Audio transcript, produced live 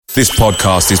This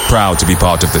podcast is proud to be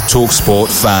part of the TalkSport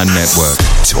Fan Network.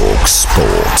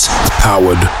 TalkSport.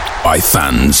 Powered by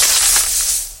fans.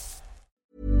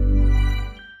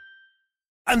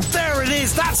 And there it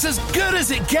is, that's as good as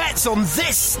it gets on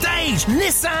this stage.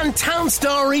 Nissan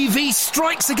Townstar EV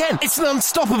strikes again. It's an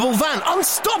unstoppable van,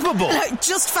 unstoppable.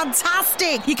 Just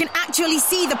fantastic. You can actually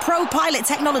see the Pro Pilot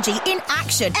technology in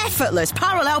action. Effortless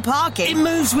parallel parking. It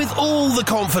moves with all the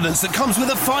confidence that comes with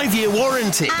a 5-year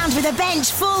warranty. And with a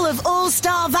bench full of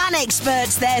all-star van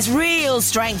experts, there's real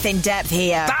strength in depth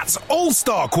here. That's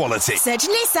all-star quality. Search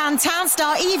Nissan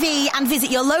Townstar EV and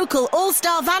visit your local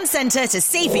all-star van centre to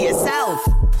see for yourself.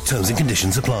 Terms and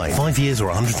conditions apply. 5 years or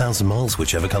 100,000 miles,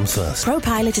 whichever comes first.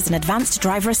 ProPilot is an advanced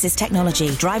driver assist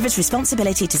technology. Driver's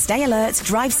responsibility to stay alert,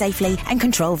 drive safely, and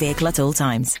control vehicle at all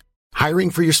times. Hiring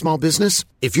for your small business?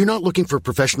 If you're not looking for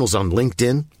professionals on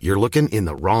LinkedIn, you're looking in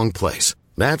the wrong place.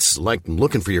 That's like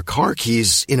looking for your car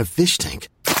keys in a fish tank.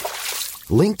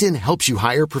 LinkedIn helps you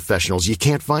hire professionals you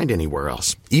can't find anywhere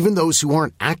else, even those who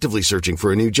aren't actively searching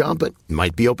for a new job but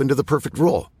might be open to the perfect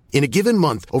role. In a given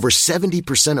month, over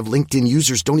 70% of LinkedIn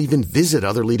users don't even visit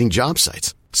other leading job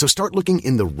sites. So start looking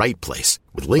in the right place.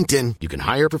 With LinkedIn, you can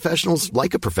hire professionals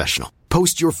like a professional.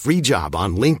 Post your free job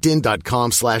on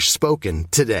linkedin.com/spoken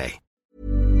today.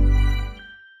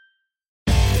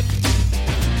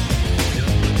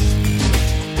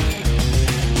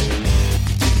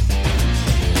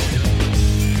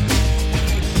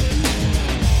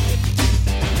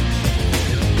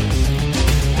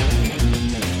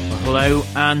 Hello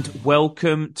and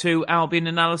welcome to Albion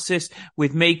Analysis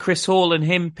with me, Chris Hall, and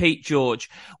him, Pete George.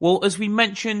 Well, as we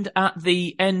mentioned at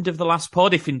the end of the last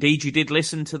pod, if indeed you did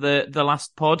listen to the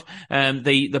last pod,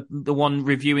 the one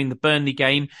reviewing the Burnley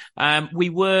game, we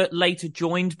were later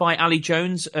joined by Ali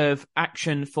Jones of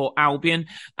Action for Albion,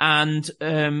 and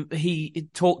he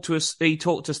talked us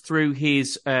through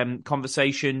his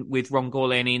conversation with Ron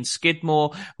Gourlay and Ian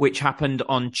Skidmore, which happened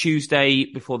on Tuesday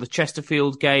before the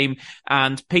Chesterfield game,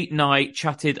 and Pete and I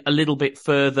chatted a little bit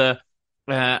further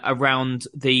around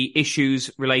the issues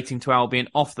relating to Albion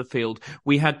off the field.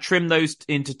 We had trimmed those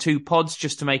into 2 pods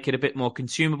just to make it a bit more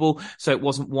consumable, so it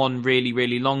wasn't one really,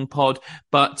 really long pod.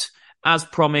 But as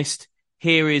promised,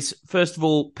 here is, first of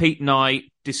all, Pete and I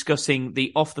discussing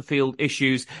the off-the-field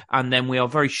issues, and then we are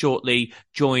very shortly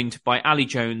joined by Ali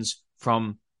Jones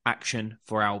from Action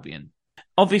for Albion.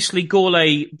 Obviously,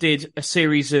 Gourlay did a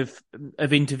series of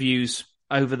interviews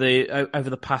over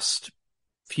the past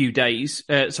few days.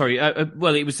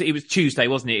 Well, it was Tuesday,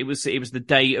 wasn't it? It was the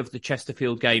day of the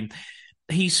Chesterfield game.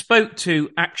 He spoke to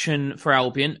Action for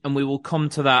Albion, and we will come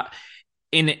to that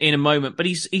in a moment. But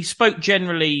he spoke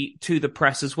generally to the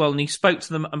press as well, and he spoke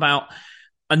to them about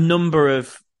a number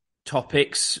of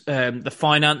topics: the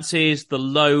finances, the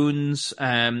loans,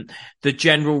 the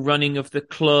general running of the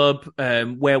club,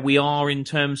 where we are in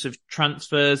terms of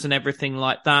transfers and everything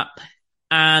like that.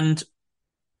 And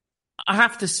I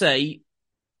have to say,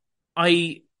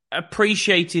 I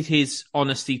appreciated his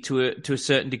honesty to a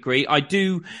certain degree. I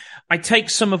take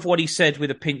some of what he said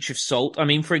with a pinch of salt. I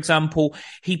mean, for example,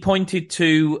 he pointed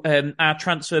to our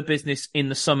transfer business in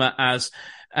the summer as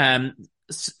a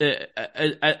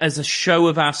show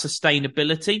of our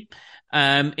sustainability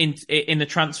in the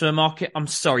transfer market. I'm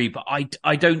sorry, but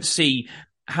I don't see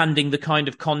handing the kind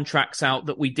of contracts out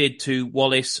that we did to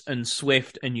Wallace and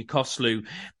Swift and Yukoslu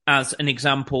as an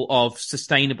example of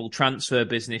sustainable transfer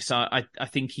business. I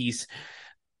think he's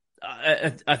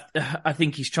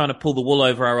trying to pull the wool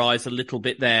over our eyes a little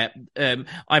bit there.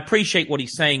 I appreciate what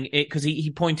he's saying, because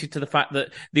he pointed to the fact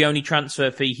that the only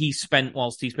transfer fee he spent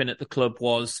whilst he's been at the club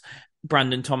was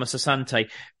Brandon Thomas Asante.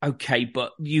 Okay,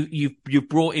 but you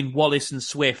brought in Wallace and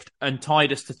Swift and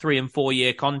tied us to 3 and 4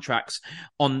 year contracts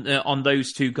on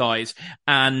those 2 guys,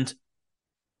 and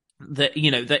that, you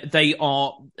know, that they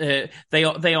are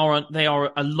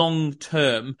a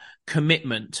long-term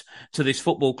commitment to this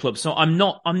football club. So I'm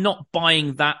not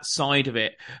buying that side of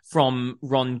it from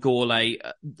Ron Gourlay.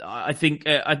 I think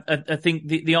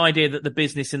the idea that the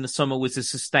business in the summer was as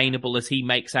sustainable as he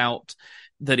makes out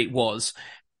that it was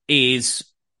is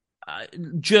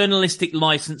journalistic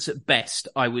license at best,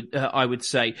 I would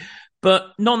say. But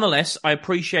nonetheless, I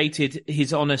appreciated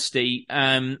his honesty,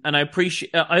 and I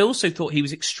also thought he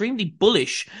was extremely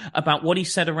bullish about what he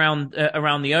said around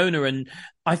the owner, and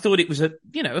I thought it was a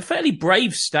fairly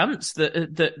brave stance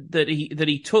that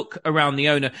he took around the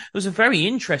owner. It was a very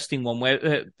interesting one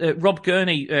where Rob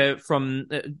Gurney from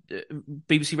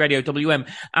BBC Radio WM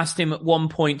asked him at one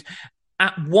point,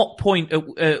 at what point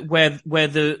where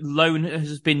the loan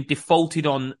has been defaulted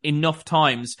on enough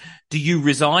times do you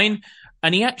resign?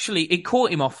 And it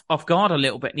caught him off guard a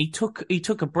little bit, and he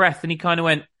took a breath, and he kind of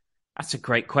went, That's a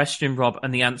great question, Rob.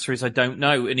 And the answer is I don't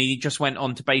know. And he just went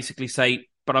on to basically say,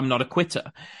 but I'm not a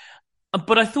quitter.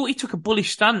 But I thought he took a bullish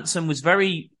stance and was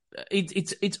very.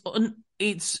 It's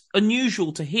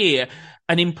unusual to hear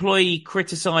an employee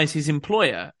criticise his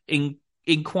employer in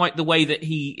quite the way that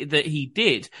he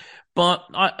did. But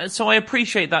I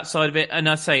appreciate that side of it, and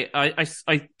I say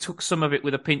I took some of it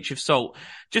with a pinch of salt.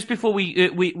 Just before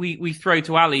we throw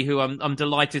to Ali, who I'm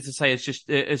delighted to say has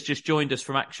just joined us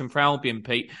from Action for Albion,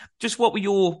 Pete. Just what were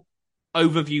your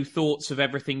overview thoughts of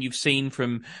everything you've seen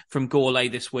from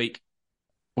Gourlay this week?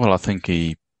 Well, I think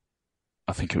it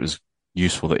was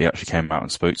useful that he actually came out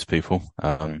and spoke to people,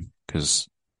 because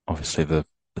obviously the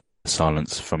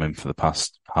silence from him for the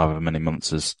past however many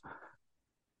months has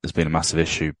been a massive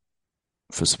issue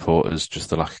for supporters, just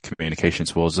the lack of communication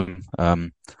towards them.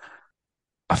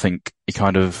 I think he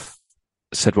kind of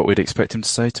said what we'd expect him to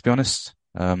say, to be honest.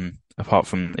 Apart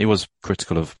from, he was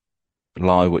critical of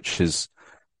Lai, which is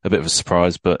a bit of a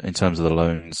surprise, but in terms of the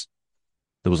loans,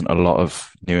 there wasn't a lot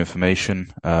of new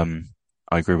information. I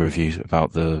agree with you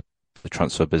about the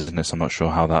transfer business. I'm not sure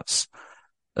how that's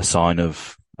a sign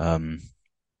of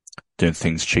doing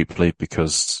things cheaply,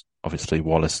 because obviously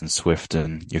Wallace and Swift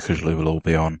and Yukujlu will all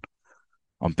be on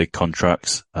big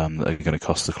contracts that are going to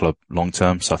cost the club long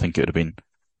term. So I think it would have been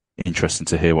interesting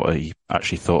to hear what he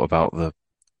actually thought about the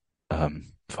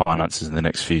finances in the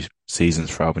next few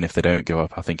seasons for Albion if they don't go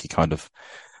up. I think he kind of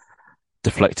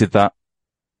deflected that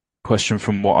question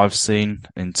from what I've seen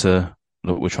into,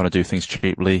 look, we're trying to do things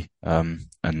cheaply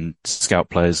and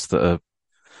scout players that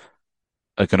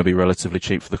are going to be relatively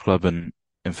cheap for the club. And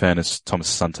in fairness,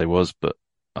 Thomas Asante was, but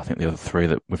I think the other three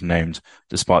that we've named,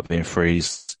 despite being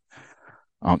frees,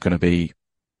 aren't going to be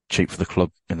cheap for the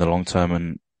club in the long term.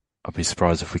 And I'd be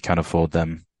surprised if we can afford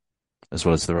them as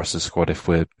well as the rest of the squad if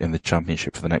we're in the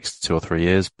Championship for the next 2 or 3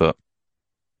 years. But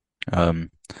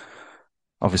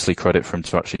obviously credit for him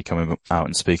to actually coming out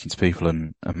and speaking to people,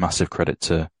 and a massive credit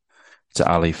to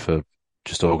Ali for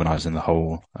just organising the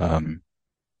whole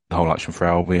Action for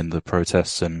Albion, the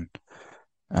protests, and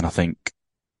I think,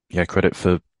 credit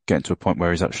for getting to a point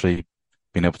where he's actually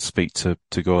been able to speak to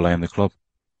Gourlay and the club.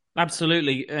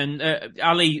 Absolutely. And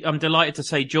Ali, I'm delighted to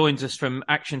say, joins us from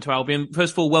Action to Albion.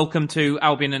 First of all, welcome to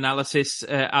Albion Analysis.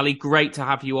 Ali, great to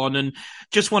have you on. And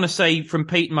just want to say from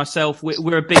Pete and myself,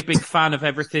 we're a big fan of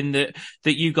everything that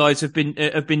you guys have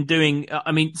been doing.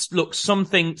 I mean, look, some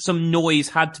noise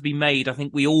had to be made. I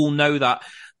think we all know that.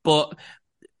 But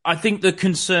I think the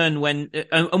concern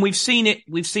and we've seen it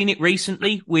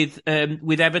recently with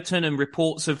Everton and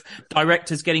reports of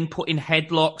directors getting put in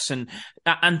headlocks and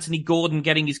Anthony Gordon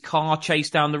getting his car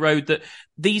chased down the road, that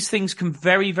these things can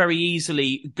very, very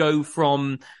easily go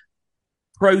from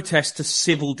protest to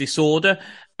civil disorder.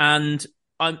 And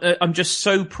I'm just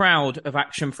so proud of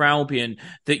Action for Albion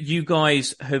that you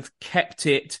guys have kept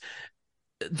it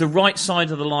the right side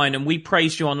of the line. And we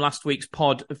praised you on last week's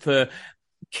pod for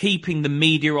keeping the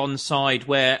media on side,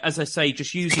 where, as I say,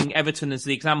 just using Everton as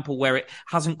the example where it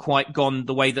hasn't quite gone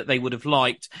the way that they would have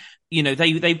liked. You know,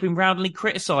 they've been roundly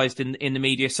criticised in the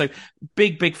media. So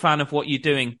big fan of what you're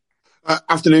doing.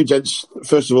 Afternoon, gents.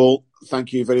 First of all,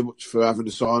 thank you very much for having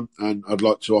us on, and I'd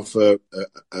like to offer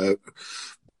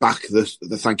back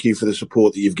the thank you for the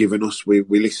support that you've given us. We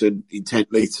listen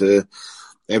intently to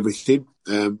everything.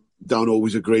 Don't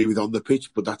always agree with on the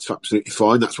pitch, but that's absolutely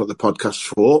fine. That's what the podcast's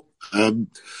for.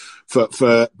 But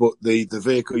the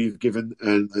vehicle you've given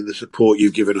and the support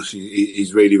you've given us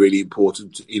is really, really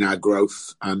important in our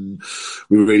growth, and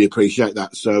we really appreciate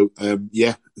that. So,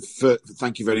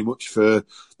 thank you very much for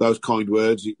those kind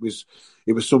words. It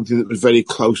was something that was very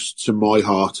close to my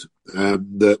heart,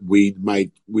 that we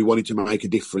wanted to make a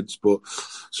difference. But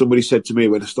somebody said to me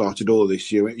when I started all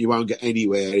this, you won't get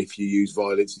anywhere if you use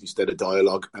violence instead of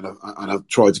dialogue. And I've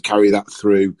tried to carry that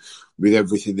through with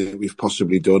everything that we've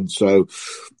possibly done. So,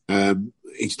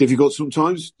 it's difficult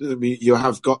sometimes. I mean, you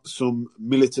have got some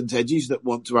militant edges that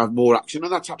want to have more action,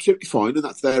 and that's absolutely fine. And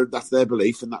that's their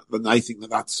belief, and they think that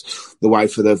that's the way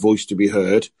for their voice to be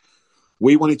heard.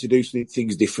 We wanted to do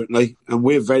things differently, and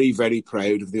we're very, very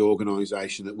proud of the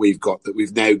organisation that we've got, that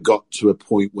we've now got to a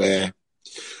point where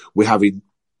we're having,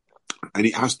 and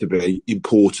it has to be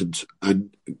important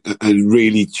and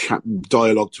really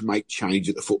dialogue to make change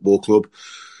at the football club.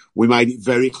 We made it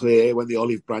very clear when the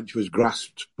olive branch was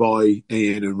grasped by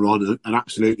Ian and Ron, and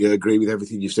absolutely agree with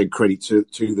everything you've said. Credit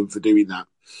to them for doing that.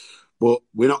 But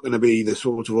we're not going to be the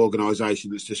sort of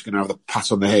organisation that's just going to have a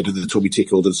pat on the head and the tummy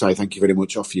tickled and say, thank you very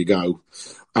much, off you go.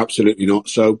 Absolutely not.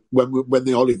 So when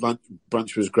the olive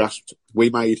branch was grasped,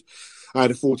 I had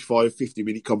a 45,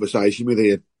 50-minute conversation with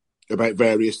Ian about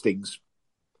various things.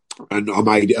 And I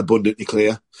made it abundantly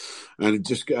clear. And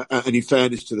in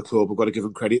fairness to the club, I've got to give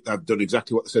them credit. They've done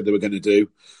exactly what they said they were going to do.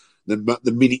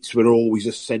 The minutes were always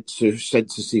a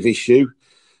sensitive issue.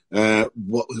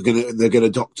 What they're going to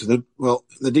doctor them? Well,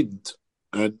 they didn't.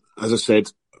 And as I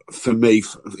said, for me,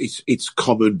 it's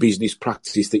common business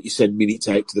practice that you send minutes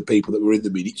out to the people that were in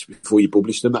the minutes before you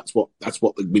publish them. That's what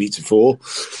the minutes are for.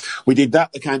 We did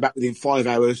that. They came back within 5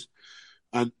 hours.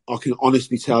 And I can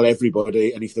honestly tell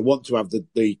everybody, and if they want to have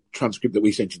the transcript that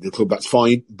we sent to the club, that's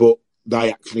fine. But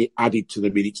they actually added to the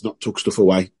minutes, not took stuff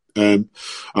away.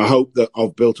 I hope that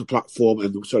I've built a platform,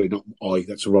 and sorry, not I,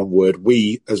 that's the wrong word.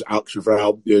 We, as Action for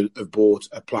Albion, have built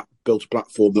a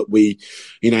platform that we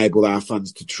enable our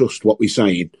fans to trust what we're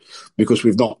saying, because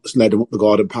we've not led them up the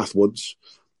garden path once.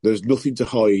 There's nothing to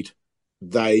hide.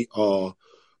 They are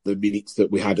the minutes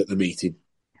that we had at the meeting.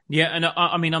 Yeah, and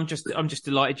I mean, I'm just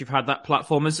delighted you've had that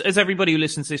platform. As everybody who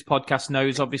listens to this podcast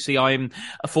knows, obviously, I'm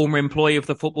a former employee of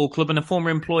the football club and a former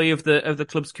employee of the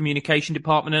club's communication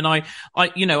department. And I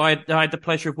had the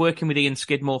pleasure of working with Ian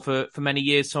Skidmore for many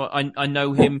years, so I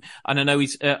know him, and I know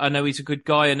he's a good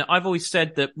guy. And I've always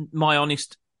said that my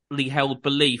honestly held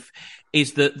belief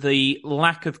is that the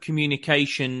lack of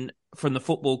communication from the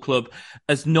football club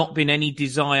has not been any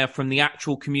desire from the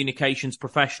actual communications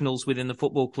professionals within the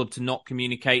football club to not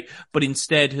communicate, but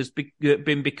instead has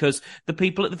been because the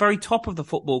people at the very top of the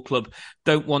football club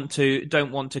don't want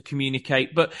to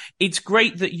communicate. But it's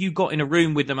great that you got in a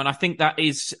room with them, and I think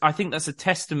that's a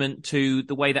testament to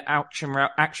the way that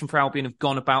Action for Albion have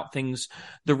gone about things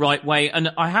the right way.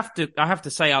 And I have to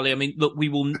say, Ali, I mean, look, we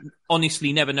will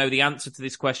honestly never know the answer to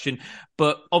this question,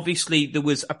 but obviously there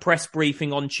was a press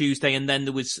briefing on Tuesday, and then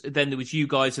there was you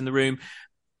guys in the room.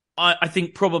 I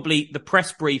think probably the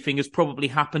press briefing has probably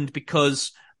happened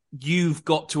because you've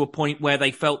got to a point where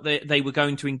they felt that they were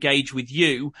going to engage with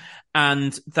you,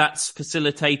 and that's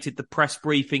facilitated the press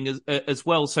briefing as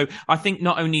well. So I think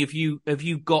not only have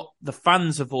you got the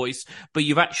fans a voice, but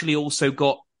you've actually also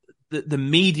got the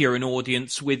media and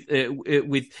audience with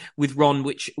Ron,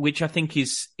 which I think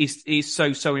is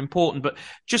so important. But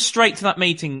just straight to that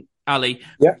meeting, Ali.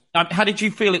 Yeah. How did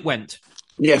you feel it went?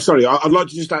 Yeah, sorry, I'd like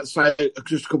to just say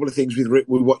just a couple of things with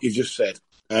what you've just said.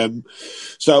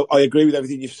 So I agree with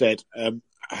everything you've said.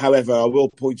 However, I will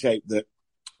point out that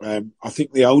I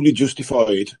think the only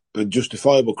justified and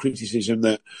justifiable criticism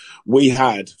that we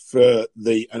had for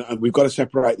and we've got to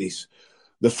separate this,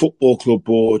 the football club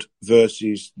board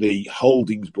versus the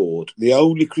holdings board. The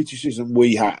only criticism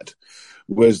we had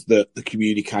was that the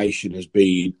communication has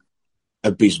been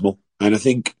abysmal. And I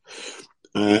think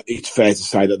it's fair to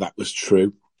say that was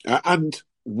true. And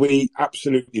we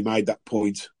absolutely made that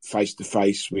point face to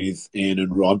face with Ian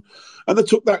and Ron. And they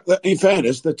took that, in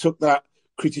fairness, they took that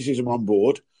criticism on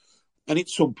board. And at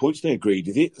some points they agreed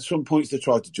with it. At some points they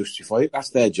tried to justify it. That's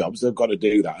their jobs. They've got to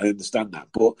do that. I understand that.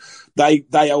 But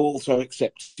they also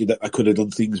accepted that they could have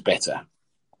done things better.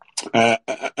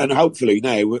 And hopefully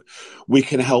now we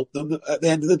can help them at the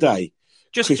end of the day.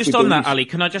 Just on that, Ali,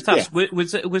 can I just ask,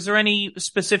 was there any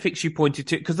specifics you pointed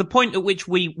to? Because the point at which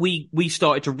we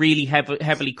started to really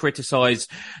heavily criticise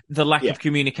the lack of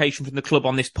communication from the club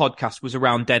on this podcast was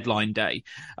around deadline day.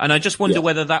 And I just wonder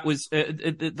whether that was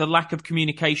the lack of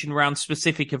communication around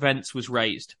specific events was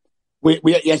raised.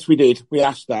 Yes, we did. We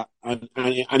asked that. And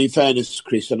in fairness,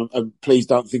 Chris, and please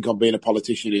don't think I'm being a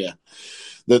politician here,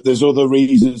 that there's other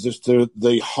reasons as to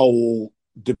the whole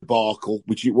debacle,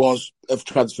 which it was, of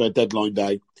transfer deadline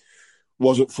day,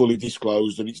 wasn't fully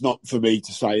disclosed, and it's not for me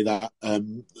to say that.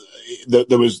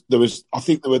 There was. I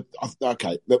think there were.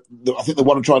 Okay, I think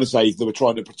what I'm trying to say is they were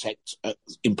trying to protect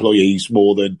employees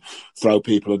more than throw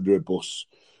people under a bus,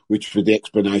 which for the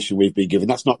explanation we've been given,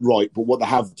 that's not right. But what they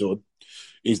have done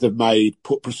is they've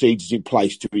put procedures in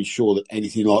place to ensure that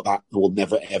anything like that will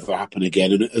never ever happen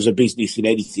again. And as a business in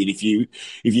anything, if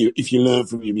you learn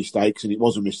from your mistakes, and it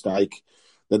was a mistake,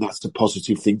 then that's a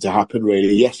positive thing to happen,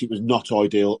 really. Yes, it was not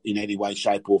ideal in any way,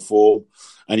 shape or form.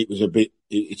 And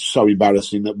it's so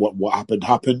embarrassing that what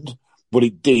happened, but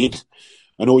it did.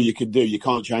 And all you can do, you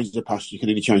can't change the past, you can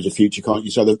only change the future, can't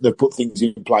you? So they've put things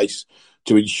in place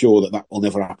to ensure that will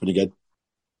never happen again.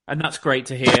 And that's great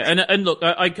to hear. And look,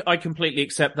 I completely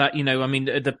accept that. You know, I mean,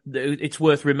 it's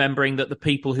worth remembering that the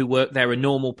people who work there are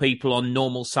normal people on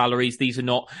normal salaries. These are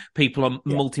not people on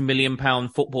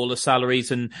multi-million-pound footballer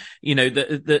salaries, and you know,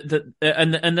 they're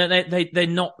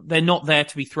not there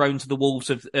to be thrown to the wolves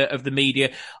of the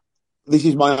media. This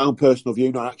is my own personal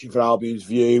view, not Action for Albion's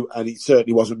view, and it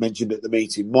certainly wasn't mentioned at the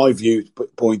meeting. My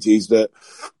point is that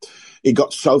it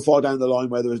got so far down the line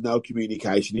where there was no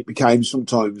communication, it became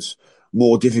sometimes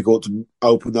more difficult to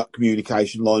open that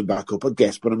communication line back up, I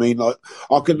guess. But I mean, like,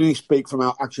 I can only speak from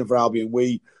our Action for Albion.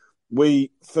 We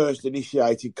we first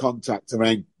initiated contact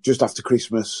around just after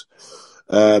Christmas,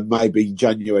 maybe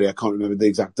January. I can't remember the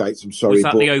exact dates. I'm sorry. Was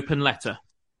that the open letter?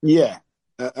 Yeah.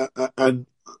 And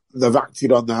they've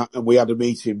acted on that, and we had a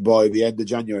meeting by the end of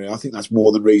January. I think that's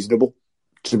more than reasonable,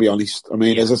 to be honest. I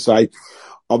mean, as I say,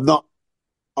 I'm not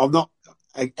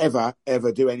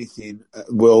ever do anything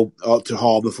to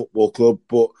harm the football club,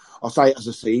 but I'll say it as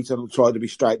I see it, and I'll try to be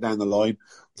straight down the line.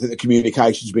 I think the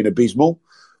communication's been abysmal,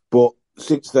 but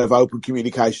since they've opened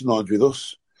communication lines with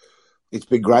us, it's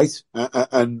been great.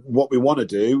 And what we want to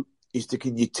do is to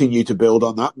continue to build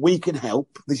on that. We can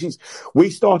help. We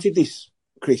started this,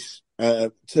 Chris,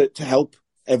 to help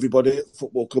everybody at the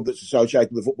football club that's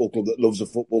associated with the football club that loves a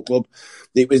football club.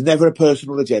 It was never a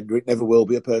personal agenda. It never will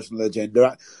be a personal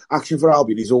agenda. Action for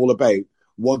Albion is all about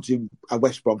wanting a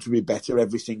West Brom to be better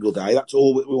every single day. That's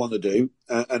all that we want to do.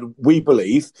 And we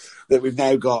believe that we've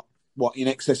now got, in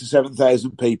excess of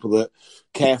 7,000 people that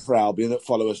care for Albion, that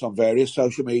follow us on various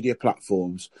social media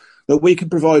platforms, that we can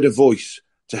provide a voice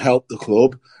to help the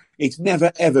club. It's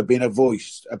never, ever been a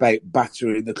voice about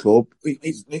battering the club.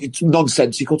 It's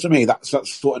nonsensical to me, that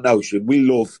sort of notion. We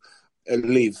live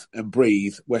and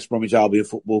breathe West Bromwich Albion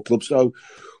Football Club, so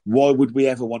why would we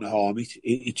ever want to harm it?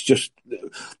 It's just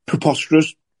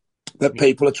preposterous that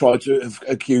people have tried to have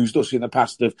accused us in the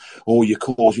past of, you're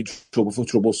causing trouble for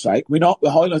trouble's sake. We're not. We're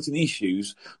highlighting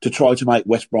issues to try to make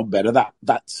West Brom better.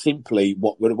 That's simply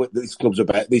what these clubs are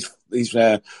about, these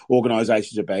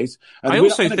organisations are about. And I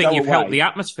also think you've helped the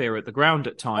atmosphere at the ground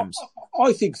at times.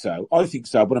 I think so.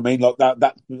 But I mean, like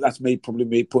that's me putting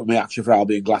my Action for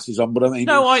Albion glasses on. But I mean,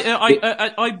 no,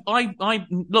 I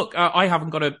look. I haven't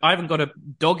got a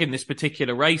dog in this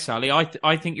particular race, Ali.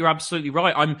 I think you're absolutely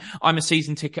right. I'm a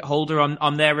season ticket holder.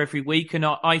 I'm there every week, and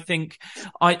I think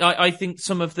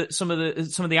some of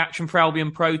the Action for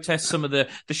Albion protests, some of the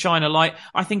shine a light,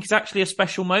 I think it's actually a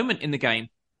special moment in the game.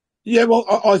 Yeah, well,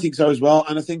 I think so as well,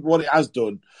 and I think what it has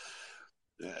done.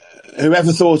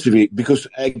 Whoever thought of it? Because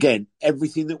again,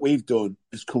 everything that we've done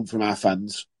has come from our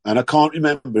fans, and I can't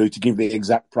remember who to give the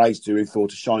exact praise to who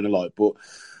thought to shine a light, but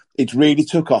it's really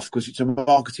took off because it's a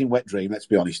marketing wet dream. Let's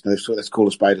be honest. Let's call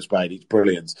a spade a spade. It's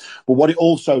brilliant. But what it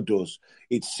also does,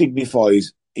 it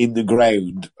signifies in the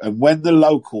ground, and when the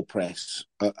local press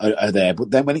are there,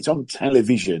 but then when it's on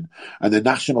television and the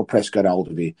national press get hold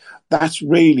of it, that's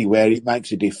really where it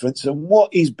makes a difference. And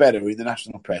what is better in the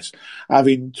national press,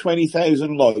 having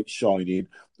 20,000 lights shining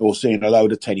or seeing a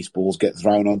load of tennis balls get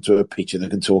thrown onto a pitch and they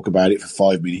can talk about it for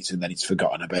 5 minutes and then it's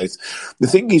forgotten about? The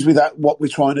thing is with that, what we're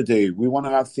trying to do, we want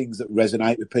to have things that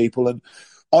resonate with people. And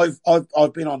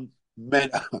I've been on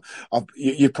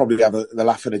you probably have the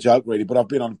laugh and a joke, really, but I've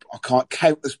been on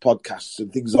countless podcasts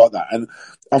and things like that, and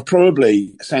I've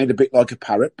probably sound a bit like a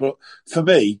parrot, but for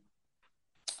me,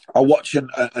 I watch and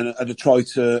I try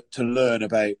to learn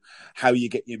about how you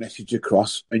get your message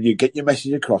across, and you get your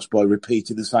message across by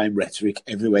repeating the same rhetoric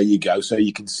everywhere you go, so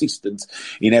you're consistent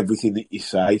in everything that you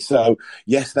say. So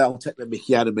yes, they'll take the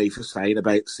mickey out of me for saying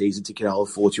about season ticket holder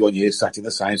 41 years sat in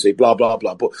the same seat, blah blah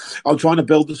blah, but I'm trying to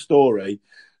build a story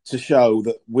to show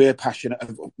that we're passionate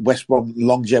of West Brom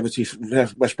longevity,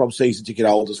 West Brom season ticket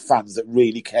holders, fans that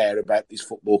really care about this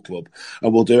football club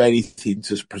and will do anything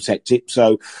to protect it.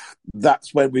 So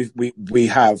that's when we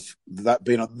have that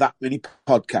been on that many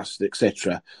podcasts,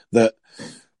 etc., that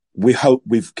we hope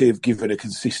we've given a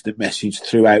consistent message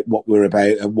throughout what we're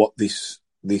about and what this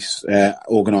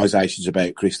organisation's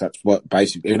about, Chris. That's what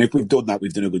basically, and if we've done that,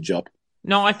 we've done a good job.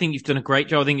 No, I think you've done a great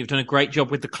job. I think you've done a great job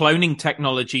with the cloning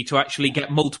technology to actually get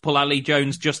multiple Ali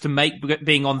Jones just to make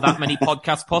being on that many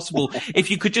podcasts possible. If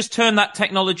you could just turn that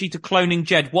technology to cloning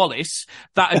Jed Wallace,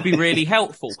 that would be really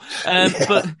helpful.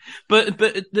 But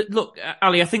look,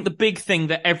 Ali, I think the big thing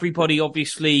that everybody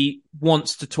obviously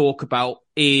wants to talk about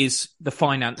is the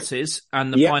finances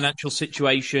and the financial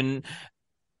situation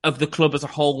of the club as a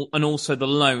whole, and also the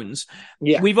loans.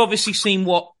 Yeah. We've obviously seen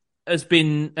what has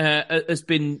been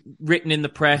written in the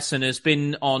press and has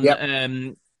been on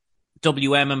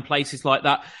WM and places like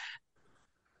that.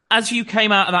 As you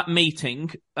came out of that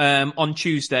meeting on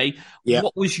Tuesday,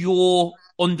 what was your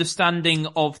understanding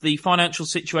of the financial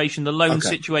situation, the loan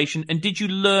situation, and did you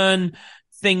learn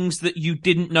things that you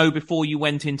didn't know before you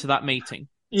went into that meeting?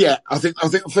 Yeah, I think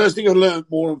the first thing I learned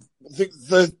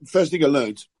the first thing I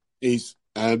learned is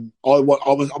I'm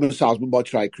a salesman by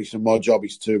trade, Chris, and my job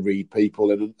is to read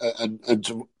people and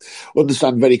to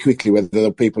understand very quickly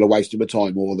whether people are wasting my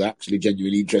time or they're actually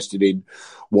genuinely interested in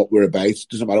what we're about. It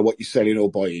doesn't matter what you're selling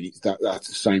or buying; that's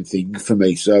the same thing for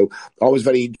me. So I was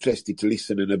very interested to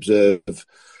listen and observe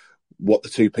what the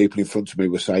two people in front of me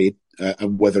were saying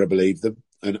and whether I believed them.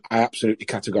 And I absolutely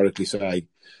categorically say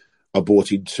I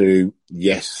bought into,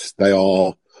 yes, they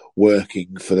are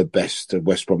working for the best of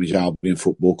West Bromwich Albion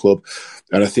Football Club.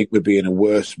 And I think we'd be in a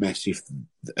worse mess if,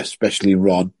 especially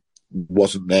Ron,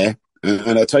 wasn't there.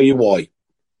 And I'll tell you why.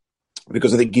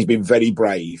 Because I think he's been very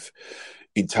brave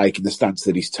in taking the stance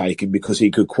that he's taken, because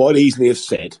he could quite easily have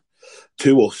said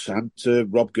to us and to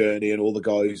Rob Gurney and all the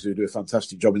guys who do a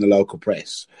fantastic job in the local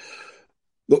press,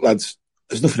 look, lads,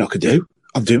 there's nothing I could do.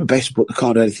 I'm doing my best, but I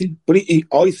can't do anything. But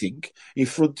I think he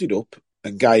fronted up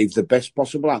and gave the best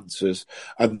possible answers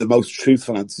and the most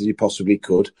truthful answers he possibly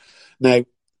could. Now,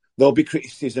 there'll be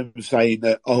criticism saying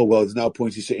that, oh, well, there's no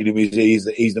point in sitting him, he's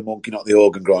the monkey, not the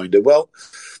organ grinder. Well,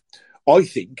 I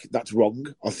think that's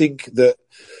wrong. I think that,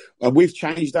 and we've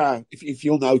changed if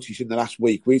you'll notice in the last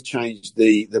week, we've changed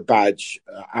the badge,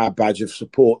 our badge of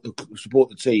support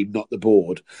the team, not the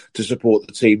board, to support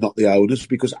the team, not the owners,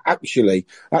 because actually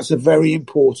that's a very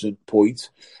important point.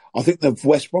 I think the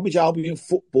West Bromwich Albion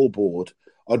Football Board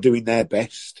are doing their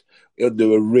best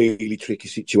under a really tricky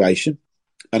situation.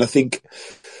 And I think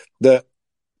that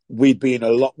we'd be in a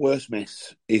lot worse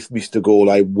mess if Mr.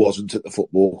 Gourlay wasn't at the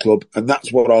football club. And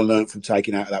that's what I learned from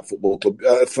taking out of that football club,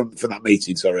 from that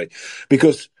meeting,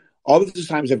 because I was the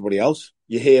same as everybody else.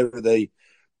 You hear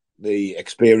the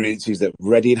experiences that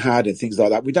Reading had and things like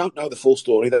that. We don't know the full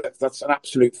story. That's an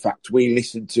absolute fact. We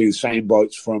listen to sound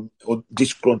bites from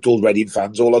disgruntled Reading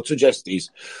fans. All I'd suggest is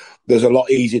there's a lot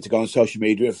easier to go on social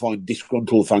media and find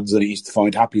disgruntled fans than it is to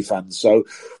find happy fans. So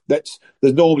there's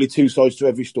normally two sides to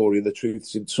every story, and the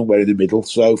truth's somewhere in the middle.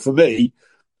 So for me,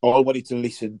 I wanted to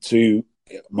listen to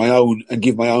my own and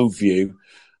give my own view.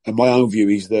 And my own view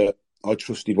is that I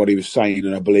trusted what he was saying,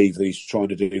 and I believe that he's trying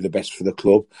to do the best for the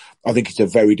club. I think it's a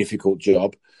very difficult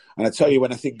job. And I tell you,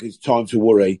 when I think it's time to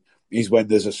worry is when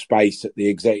there's a space at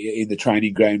in the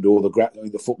training ground or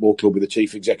in the football club with the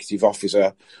chief executive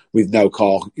officer with no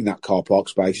car in that car park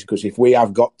space. Because if we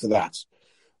have got to that,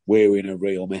 we're in a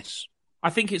real mess. I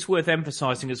think it's worth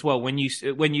emphasising as well when you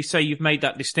say you've made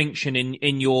that distinction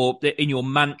in your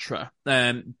mantra,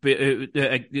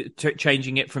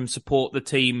 changing it from support the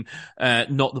team,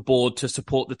 not the board, to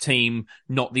support the team,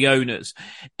 not the owners,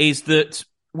 is that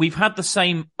we've had the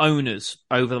same owners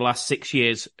over the last 6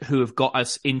 years who have got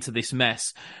us into this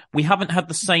mess. We haven't had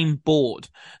the same board.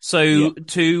 So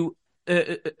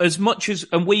as much as,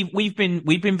 and we've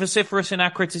been vociferous in our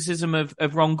criticism of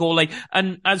Ron Gourlay,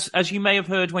 and as you may have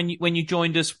heard when you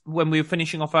joined us when we were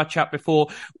finishing off our chat before,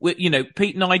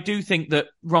 Pete and I do think that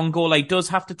Ron Gourlay does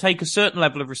have to take a certain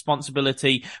level of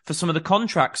responsibility for some of the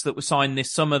contracts that were signed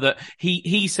this summer that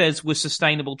he says were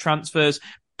sustainable transfers.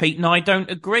 Pete and I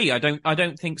don't agree. I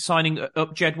don't think signing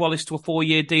up Jed Wallace to a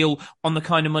 4-year deal on the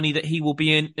kind of money that he will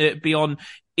be on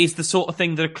is the sort of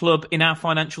thing that a club in our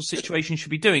financial situation should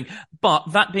be doing.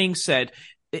 But that being said,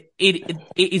 it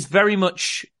is very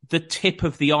much the tip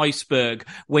of the iceberg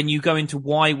when you go into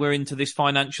why we're into this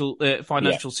financial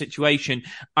situation.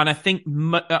 And I think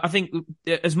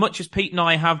as much as Pete and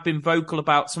I have been vocal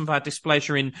about some of our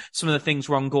displeasure in some of the things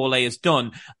Ron Gourlay has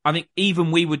done, I think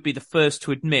even we would be the first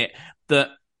to admit that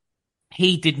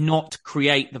he did not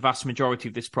create the vast majority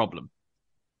of this problem.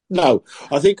 No,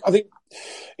 I think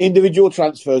individual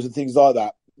transfers and things like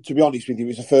that, to be honest with you, it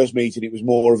was the first meeting. It was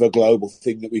more of a global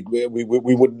thing that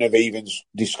we wouldn't have even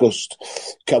discussed.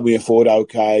 Can we afford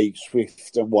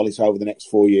Swift and Wallace over the next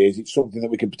 4 years? It's something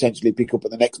that we can potentially pick up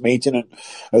at the next meeting. And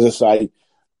as I say,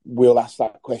 we'll ask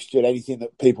that question. Anything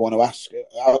that people want to ask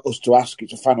us to ask,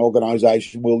 it's a fan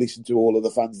organisation. We'll listen to all of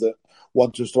the fans that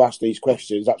want us to ask these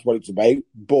questions. That's what it's about.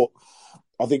 But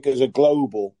I think as a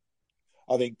global,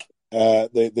 I think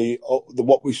the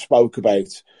what we spoke about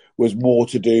was more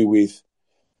to do with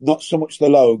not so much the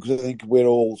loan, because I think we're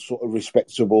all sort of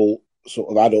respectable, sort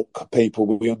of adult people.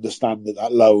 We understand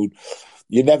that loan,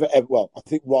 you never ever. Well, I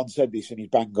think Ron said this, and he's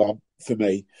bang on for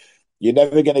me. You're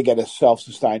never going to get a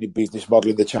self-sustaining business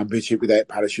model in the Championship without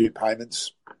parachute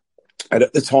payments. And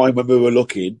at the time when we were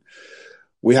looking,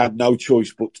 we had no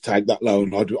choice but to take that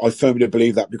loan. I firmly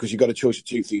believe that, because you've got a choice of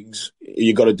two things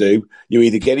you've got to do. You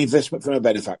either get investment from a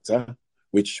benefactor,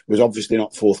 which was obviously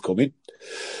not forthcoming,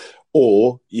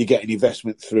 or you get an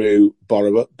investment through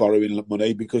borrowing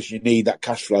money, because you need that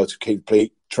cash flow to keep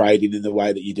trading in the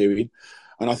way that you're doing.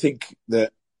 And I think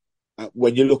that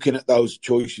when you're looking at those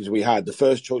choices we had, the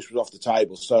first choice was off the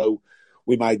table, so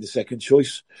we made the second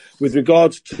choice. With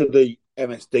regards to the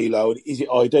MSD loan, is it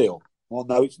ideal? Well,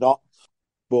 no, it's not.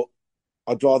 But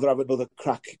I'd rather have another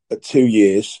crack at 2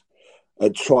 years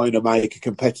and trying to make a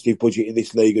competitive budget in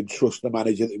this league and trust the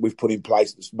manager that we've put in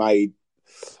place that's made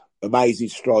amazing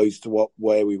strides to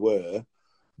where we were,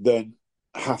 than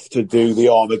have to do the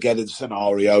Armageddon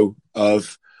scenario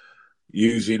of,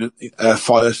 using a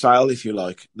fire sale, if you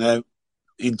like. Now,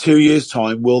 in 2 years'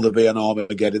 time, will there be an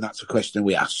Armageddon? That's a question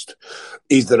we asked.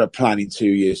 Is there a plan in 2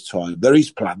 years' time? There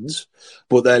is plans,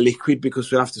 but they're liquid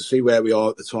because we have to see where we are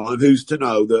at the time. Who's to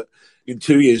know that in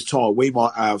 2 years' time we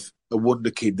might have a wonder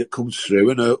kid that comes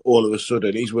through and all of a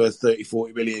sudden he's worth 30,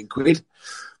 40 million quid?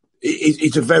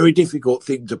 It's a very difficult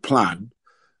thing to plan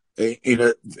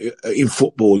in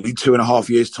football in 2.5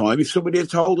 years' time. If somebody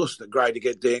had told us that Grady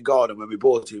Dean Garden, when we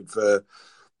bought him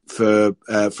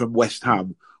from West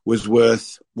Ham, was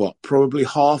worth probably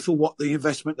half of what the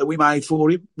investment that we made for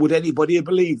him, would anybody have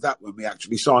believed that when we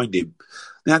actually signed him?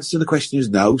 The answer to the question is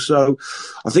no. So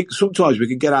I think sometimes we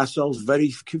can get ourselves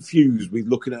very confused with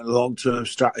looking at long-term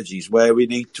strategies where we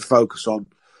need to focus on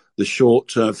the short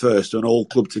term first and all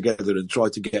club together and try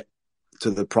to get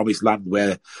to the promised land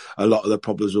where a lot of the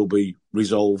problems will be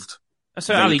resolved.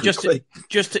 So, Ali, just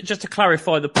to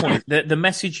clarify the point, the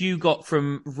message you got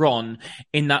from Ron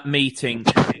in that meeting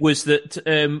was that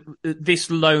this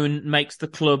loan makes the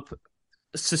club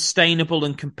sustainable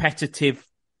and competitive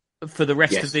for the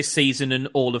rest of this season and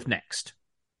all of next,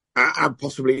 and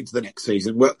possibly into the next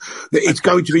season. Well, it's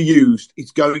going to be used.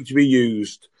 It's going to be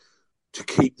used to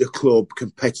keep the club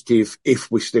competitive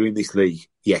if we're still in this league.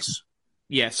 Yes.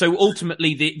 Yeah. So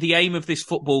ultimately, the aim of this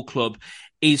football club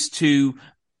is to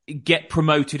get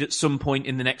promoted at some point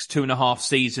in the next 2.5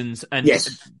 seasons, and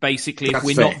basically, if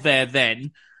we're not there,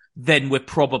 then we're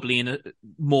probably in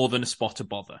more than a spot of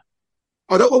bother.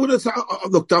 I want to say,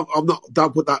 look,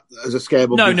 don't put that as a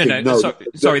scaremongering. No.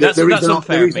 Sorry, that's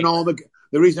unfair.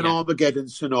 There is an Armageddon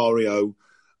scenario,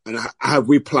 and have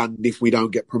we planned if we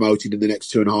don't get promoted in the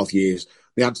next 2.5 years?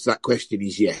 The answer to that question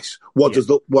is yes. What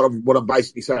I'm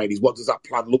basically saying is, what does that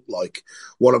plan look like?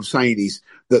 What I'm saying is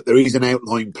that there is an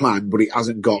outline plan, but it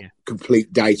hasn't got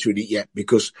complete data in it yet,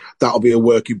 because that'll be a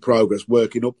work in progress,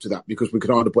 working up to that, because we're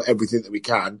trying to put everything that we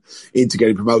can into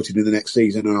getting promoted in the next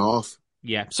season and a half.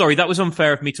 Yeah, sorry, that was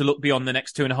unfair of me to look beyond the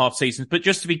next 2.5 seasons. But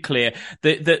just to be clear,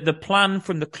 the plan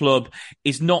from the club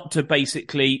is not to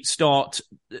basically start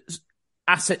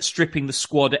asset stripping the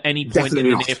squad at any point in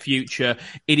the near future.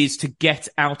 It is to get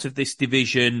out of this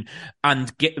division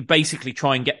and basically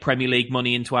try and get Premier League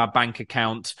money into our bank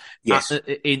account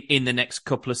in the next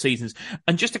couple of seasons.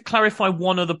 And just to clarify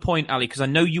one other point, Ali, because I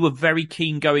know you were very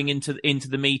keen going into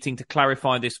the meeting to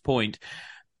clarify this point.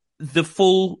 The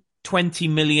full 20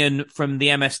 million from the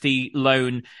MSD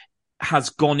loan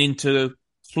has gone into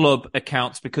club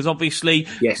accounts, because obviously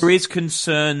there is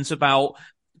concerns about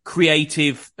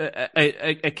creative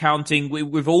accounting.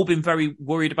 We've all been very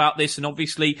worried about this, and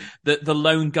obviously the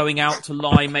loan going out to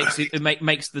Lie makes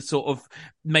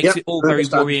it all very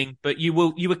worrying. But you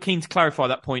were keen to clarify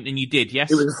that point, and you did.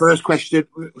 Yes, it was the first question.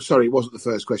 Sorry, it wasn't the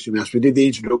first question we asked. We did the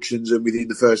introductions, and within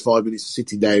the first 5 minutes of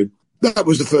sitting down, that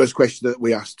was the first question that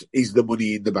we asked: is the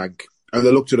money in the bank? And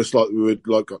they looked at us like we were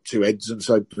got two heads, and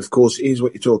said, "Of course, it is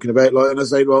what you're talking about." And I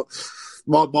said, "Well,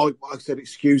 I said,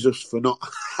 excuse us for not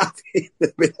having a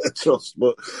bit of trust,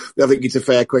 but I think it's a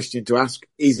fair question to ask.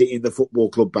 Is it in the football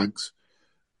club banks?"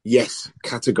 Yes,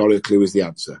 categorically was the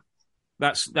answer.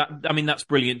 That's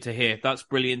brilliant to hear. That's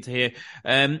brilliant to hear.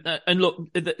 And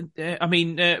look,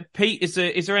 Pete,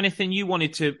 is there anything you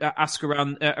wanted to ask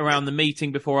around the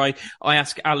meeting before I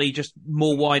ask Ali just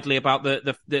more widely about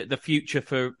the future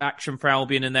for Action for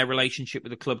Albion and their relationship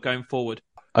with the club going forward?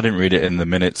 I didn't read it in the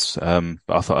minutes, but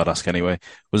I thought I'd ask anyway.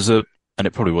 And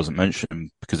it probably wasn't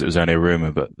mentioned because it was only a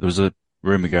rumour, but there was a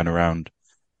rumour going around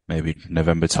maybe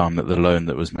November time that the loan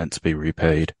that was meant to be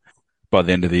repaid by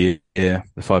the end of the year,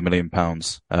 the £5 million,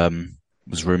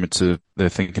 was rumoured they're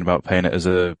thinking about paying it as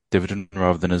a dividend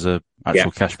rather than as a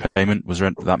actual cash payment. Was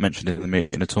that mentioned in the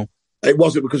meeting at all? It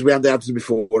wasn't, because we hadn't had it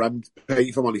before. And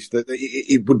if I'm honest,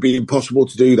 it would be impossible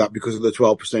to do that because of the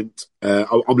 12%.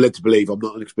 I'm led to believe, I'm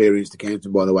not an experienced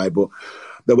accountant, by the way, but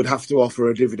they would have to offer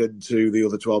a dividend to the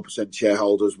other 12%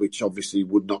 shareholders, which obviously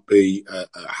would not be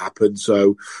happen.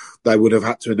 So they would have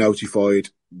had to have notified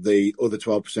the other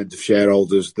 12% of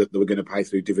shareholders that they were going to pay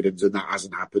through dividends, and that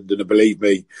hasn't happened. And believe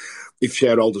me, if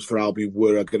shareholders for Albion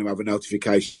were going to have a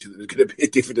notification that there's going to be a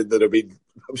dividend, that have been,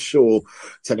 I'm sure,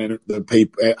 telling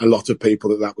a lot of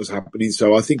people that was happening.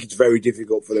 So I think it's very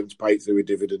difficult for them to pay through a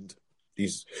dividend.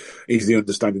 Is the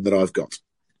understanding that I've got.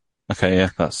 Okay,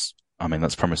 yeah, that's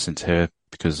promising to hear,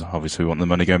 because obviously we want the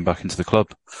money going back into the club.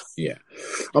 Yeah.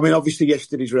 Obviously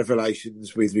yesterday's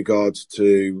revelations with regards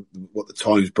to what the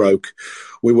Times broke,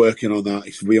 we're working on that.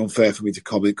 It's really unfair for me to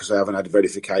comment because I haven't had a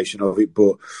verification of it,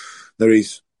 but there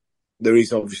is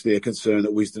obviously a concern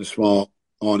that Wisdom Smart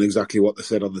aren't exactly what they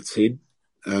said on the tin.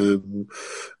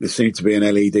 There seemed to be an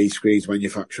LED screens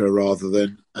manufacturer rather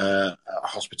than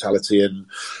hospitality, and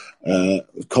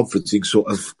conferencing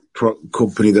sort of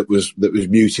company that was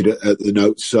muted at the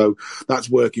notes. So that's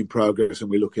work in progress, and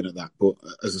we're looking at that. But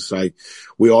as I say,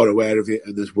 we are aware of it,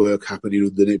 and there's work happening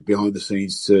underneath behind the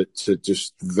scenes to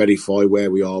just verify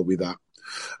where we are with that.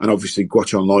 And obviously,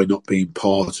 Watch Online not being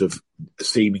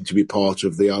seeming to be part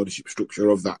of the ownership structure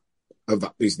of that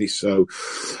business. So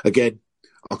again,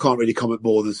 I can't really comment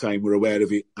more than saying we're aware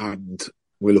of it and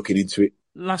we're looking into it.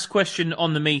 Last question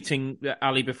on the meeting,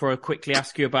 Ali, before I quickly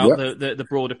ask you about the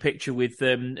broader picture with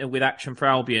Action for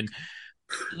Albion.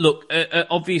 Look,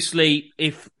 obviously,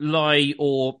 if Lai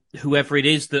or whoever it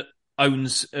is that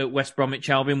owns West Bromwich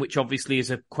Albion, which obviously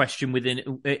is a question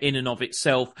in and of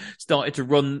itself, started to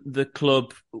run the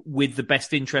club with the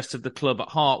best interests of the club at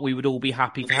heart, we would all be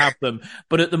happy to have them.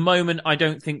 But at the moment, I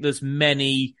don't think there's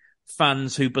many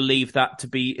fans who believe that to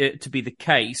be the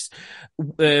case,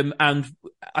 and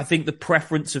I think the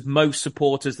preference of most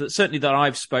supporters that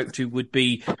I've spoke to would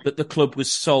be that the club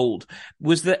was sold.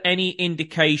 Was there any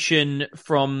indication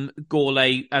from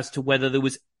Gourlay as to whether there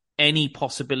was any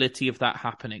possibility of that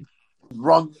happening?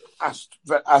 Ron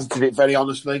answered it very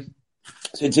honestly.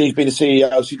 Since he's been a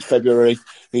CEO since February,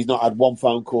 he's not had one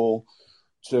phone call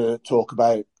to talk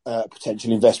about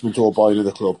potential investment or buying of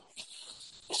the club.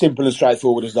 Simple and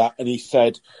straightforward as that. And he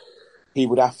said he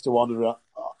would have to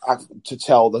to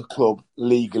tell the club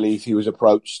legally if he was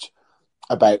approached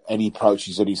about any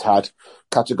approaches that he's had.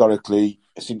 Categorically,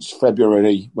 since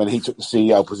February, when he took the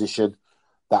CEO position,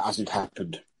 that hasn't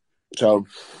happened. So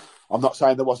I'm not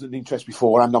saying there wasn't an interest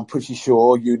before, and I'm pretty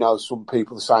sure you know some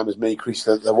people the same as me, Chris,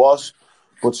 that there was.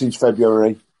 But since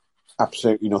February,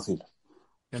 absolutely nothing.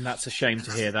 And that's a shame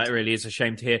to hear. That really is a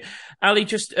shame to hear. Ali,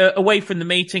 just away from the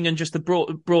meeting and just the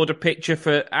broader picture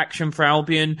for Action for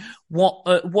Albion, what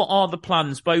are the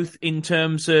plans, both in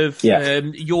terms of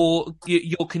your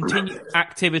continued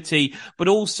activity, but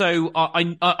also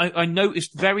I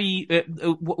noticed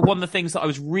one of the things that I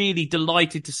was really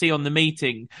delighted to see on the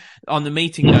meeting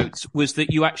notes was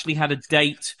that you actually had a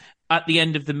date at the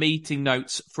end of the meeting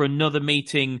notes for another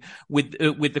meeting with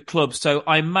the club. So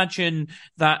I imagine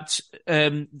that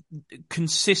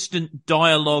consistent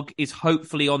dialogue is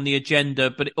hopefully on the agenda,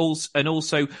 but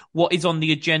also what is on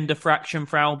the agenda for Action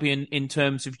for Albion in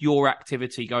terms of your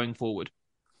activity going forward.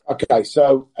 Okay,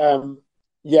 so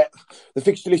the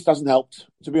fixture list hasn't helped,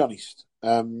 to be honest,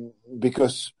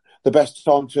 because the best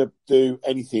time to do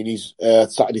anything is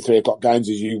Saturday 3:00 games,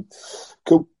 as you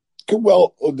can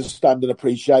well understand and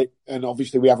appreciate, and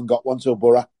obviously we haven't got one till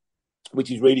Borough,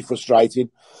 which is really frustrating.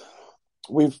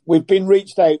 We've been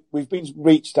reached out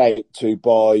to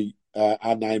by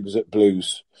our neighbours at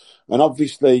Blues, and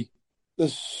obviously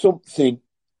there's something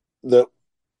that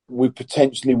we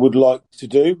potentially would like to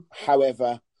do.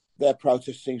 However, their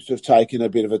protest seems to have taken a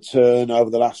bit of a turn over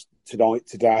the last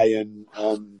today, and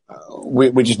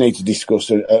we just need to discuss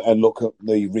and look at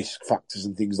the risk factors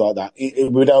and things like that.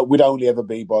 It would only ever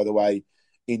be, by the way,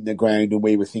 in the ground, and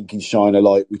we were thinking shine a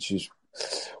light, which is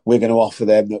we're going to offer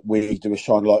them that we do a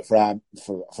shine a light for our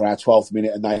 12th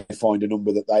minute, and they find a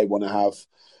number that they want to have,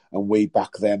 and we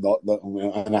back them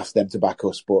and ask them to back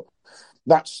us. But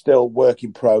that's still work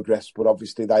in progress. But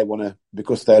obviously they want to,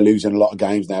 because they're losing a lot of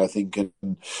games now, I think,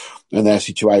 and their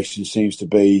situation seems to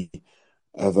be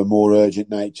of a more urgent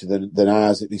nature than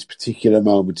ours at this particular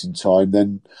moment in time,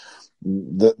 then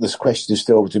this question is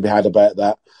still to be had about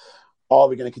that. Are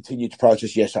we going to continue to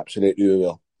protest? Yes, absolutely we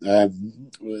will.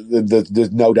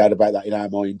 There's no doubt about that in our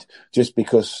mind. Just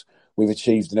because we've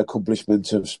achieved an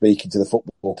accomplishment of speaking to the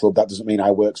football club, that doesn't mean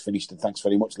our work's finished and thanks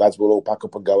very much, lads, we'll all pack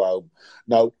up and go home.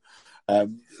 No.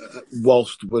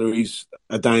 Whilst there is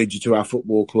a danger to our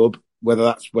football club, whether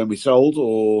that's when we sold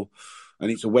and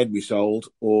it's a when we sold,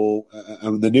 or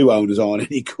and the new owners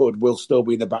aren't any good, we'll still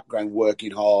be in the background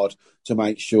working hard to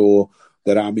make sure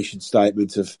that our mission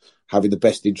statement of having the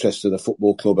best interests of the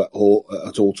football club at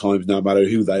all times, no matter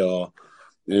who they are,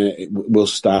 will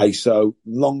stay. So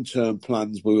long-term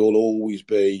plans will always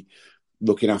be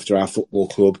looking after our football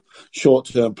club.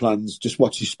 Short-term plans, just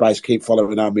watch this space, keep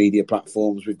following our media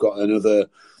platforms. We've got another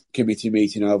committee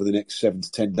meeting over the next 7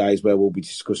 to 10 days where we'll be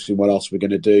discussing what else we're going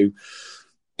to do.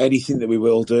 Anything that we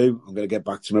will do, I'm going to get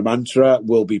back to my mantra,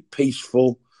 will be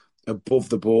peaceful, above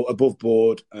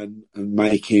board, and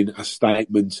making a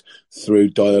statement through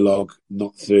dialogue,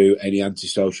 not through any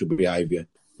antisocial behaviour.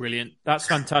 Brilliant. That's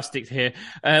fantastic to hear.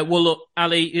 Well, look,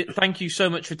 Ali, thank you so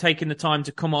much for taking the time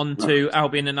to come on to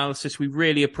Albion Analysis. We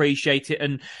really appreciate it.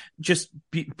 And just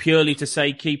purely to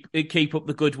say, keep up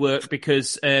the good work,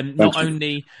 because not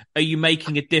only are you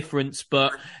making a difference,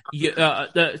 but you,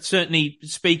 certainly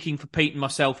speaking for Pete and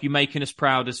myself, you're making us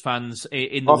proud as fans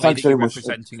in the way that you're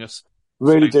representing us.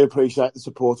 Really do appreciate the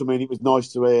support. I mean, it was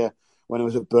nice to hear when I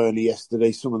was at Burnley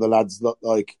yesterday, some of the lads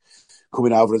like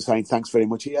coming over and saying thanks very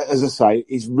much. As I say,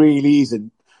 it really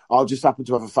isn't. I just happen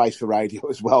to have a face for radio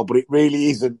as well, but it really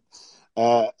isn't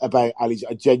about Ali.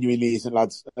 It genuinely isn't,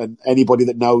 lads. And anybody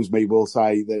that knows me will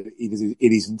say that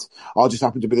it isn't. I just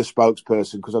happen to be the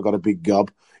spokesperson because I've got a big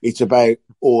gob. It's about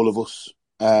all of us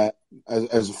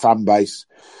as a fan base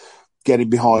getting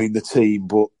behind the team,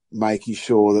 but making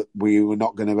sure that we were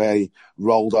not going to be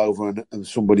rolled over and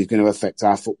somebody's going to affect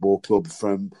our football club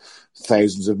from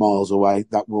thousands of miles away.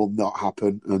 That will not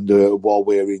happen. And while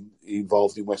we're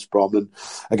involved in West Brom, and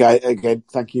again,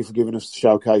 thank you for giving us the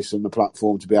showcase and the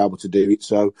platform to be able to do it.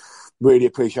 So, really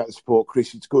appreciate the support,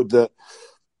 Chris. It's good that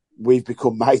we've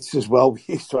become mates as well. We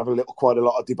used to have quite a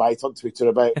lot of debate on Twitter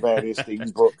about various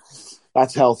things, but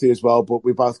that's healthy as well. But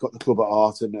we both got the club at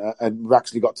heart, and we've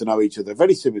actually got to know each other.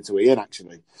 Very similar to Ian,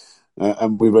 actually.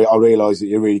 And I realise that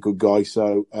you're a really good guy.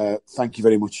 So thank you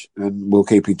very much, and we'll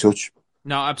keep in touch.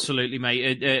 No, absolutely,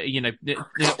 mate.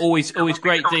 Always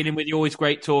great dealing with you. Always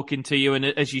great talking to you. And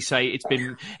as you say, it's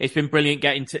been brilliant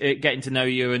getting to know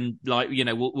you. And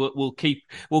we'll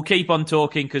keep on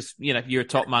talking because you're a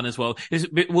top man as well.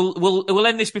 We'll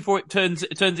end this before it turns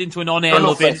into an on-air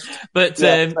loving. But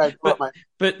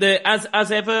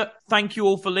as ever, thank you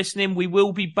all for listening. We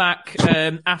will be back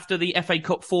after the FA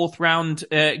Cup fourth round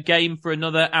game for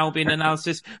another Albion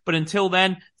analysis. But until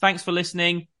then, thanks for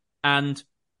listening and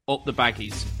up the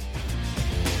baggies.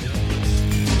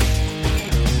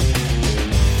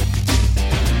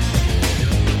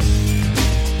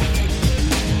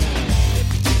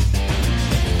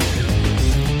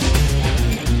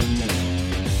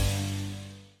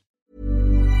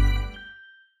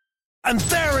 And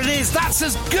there it is. That's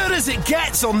as good as it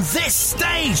gets on this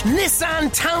stage.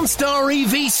 Nissan Townstar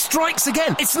EV strikes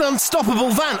again. It's an unstoppable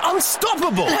van.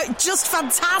 Unstoppable. Just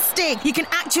fantastic. You can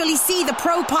actually see the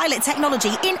Pro Pilot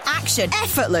technology in action.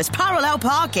 Effortless parallel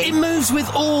parking. It moves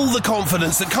with all the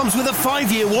confidence that comes with a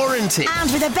 5-year warranty. And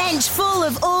with a bench full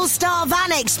of all-star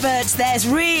van experts, there's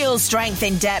real strength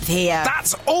in depth here.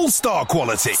 That's all-star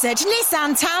quality. Search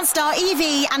Nissan Townstar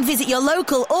EV and visit your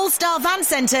local all-star van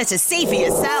centre to see for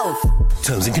yourself.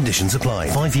 Terms and conditions apply.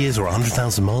 5 years or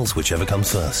 100,000 miles, whichever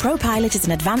comes first. Pro Pilot is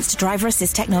an advanced driver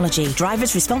assist technology.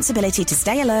 Driver's responsibility to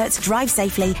stay alert, drive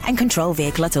safely, and control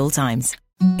vehicle at all times.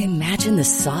 Imagine the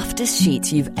softest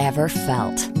sheets you've ever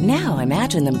felt. Now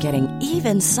imagine them getting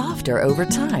even softer over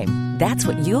time. That's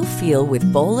what you'll feel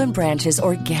with Boll & Branch's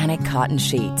organic cotton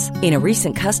sheets. In a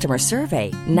recent customer survey,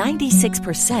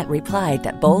 96% replied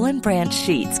that Boll & Branch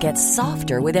sheets get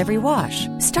softer with every wash.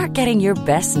 Start getting your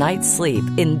best night's sleep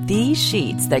in these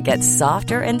sheets that get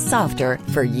softer and softer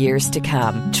for years to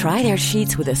come. Try their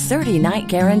sheets with a 30-night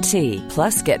guarantee.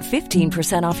 Plus, get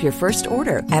 15% off your first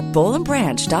order at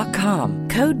bollandbranch.com.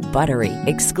 Code BUTTERY.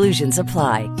 Exclusions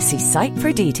apply. See site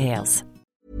for details.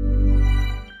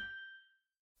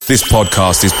 This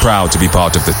podcast is proud to be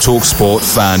part of the TalkSport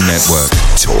Fan Network.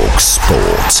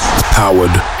 TalkSport.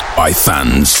 Powered by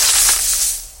fans.